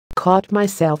caught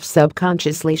myself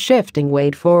subconsciously shifting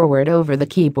weight forward over the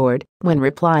keyboard when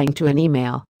replying to an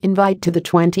email invite to the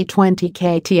 2020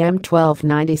 KTM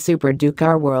 1290 Super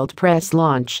Ducar World Press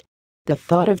launch. The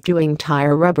thought of doing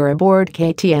tire rubber aboard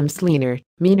KTM's leaner,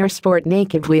 meaner sport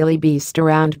naked wheelie beast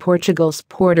around Portugal's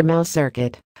Portimao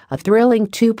circuit, a thrilling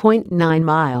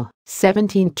 2.9-mile,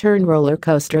 17-turn roller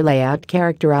coaster layout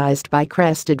characterized by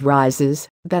crested rises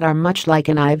that are much like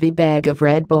an IV bag of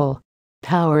Red Bull.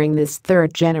 Powering this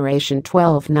third-generation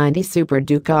 1290 Super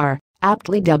Ducar,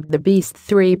 aptly dubbed the Beast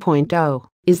 3.0,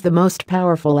 is the most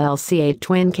powerful LCA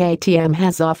twin KTM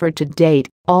has offered to date,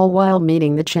 all while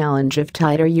meeting the challenge of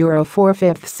tighter Euro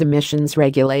 4/5 emissions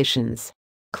regulations.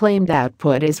 Claimed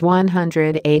output is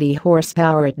 180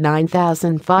 horsepower at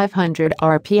 9,500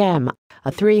 RPM,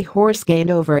 a 3-horse gain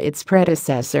over its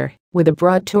predecessor, with a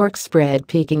broad torque spread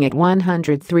peaking at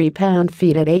 103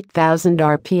 pound-feet at 8,000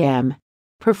 RPM.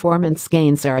 Performance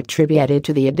gains are attributed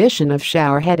to the addition of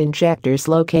showerhead injectors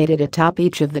located atop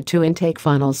each of the 2 intake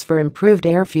funnels for improved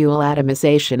air-fuel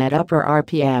atomization at upper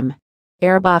RPM.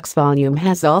 Airbox volume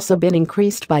has also been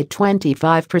increased by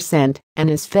 25%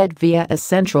 and is fed via a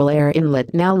central air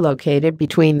inlet now located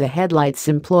between the headlights,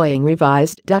 employing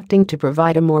revised ducting to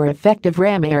provide a more effective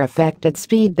ram air effect at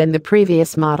speed than the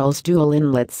previous model's dual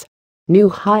inlets. New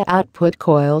high-output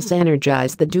coils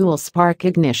energize the dual spark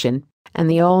ignition, and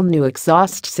the all-new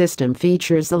exhaust system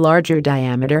features a larger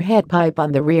diameter head pipe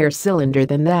on the rear cylinder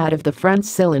than that of the front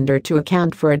cylinder to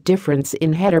account for a difference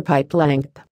in header pipe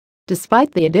length.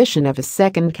 Despite the addition of a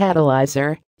second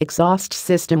catalyzer, exhaust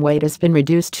system weight has been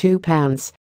reduced 2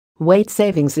 pounds. Weight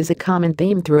savings is a common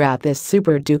theme throughout this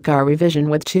Super Ducar revision,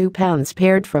 with 2 pounds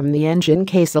pared from the engine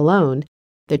case alone.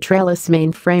 The trellis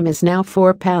mainframe is now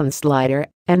 4 pounds lighter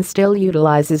and still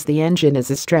utilizes the engine as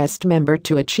a stressed member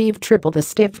to achieve triple the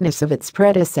stiffness of its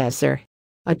predecessor.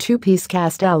 A 2-piece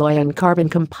cast alloy and carbon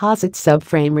composite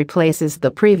subframe replaces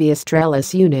the previous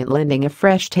trellis unit, lending a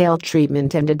fresh tail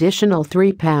treatment and additional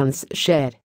 3 pounds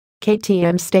shed.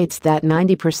 KTM states that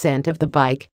 90% of the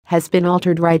bike has been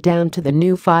altered right down to the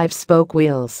new 5-spoke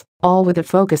wheels, all with a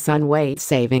focus on weight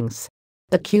savings.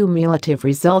 The cumulative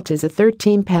result is a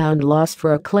 13-pound loss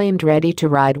for a claimed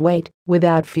ready-to-ride weight,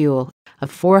 without fuel,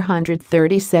 of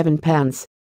 437 pounds.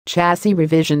 Chassis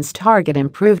revisions target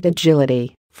improved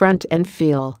agility, front end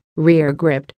feel, rear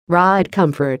grip, ride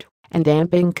comfort, and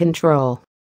damping control.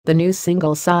 The new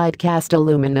single-side cast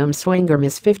aluminum swing arm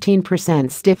is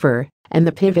 15% stiffer, and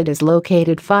the pivot is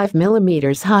located 5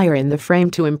 mm higher in the frame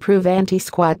to improve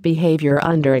anti-squat behavior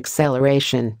under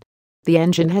acceleration. The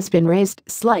engine has been raised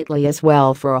slightly as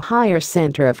well for a higher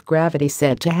center of gravity,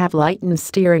 said to have lightened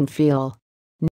steering feel.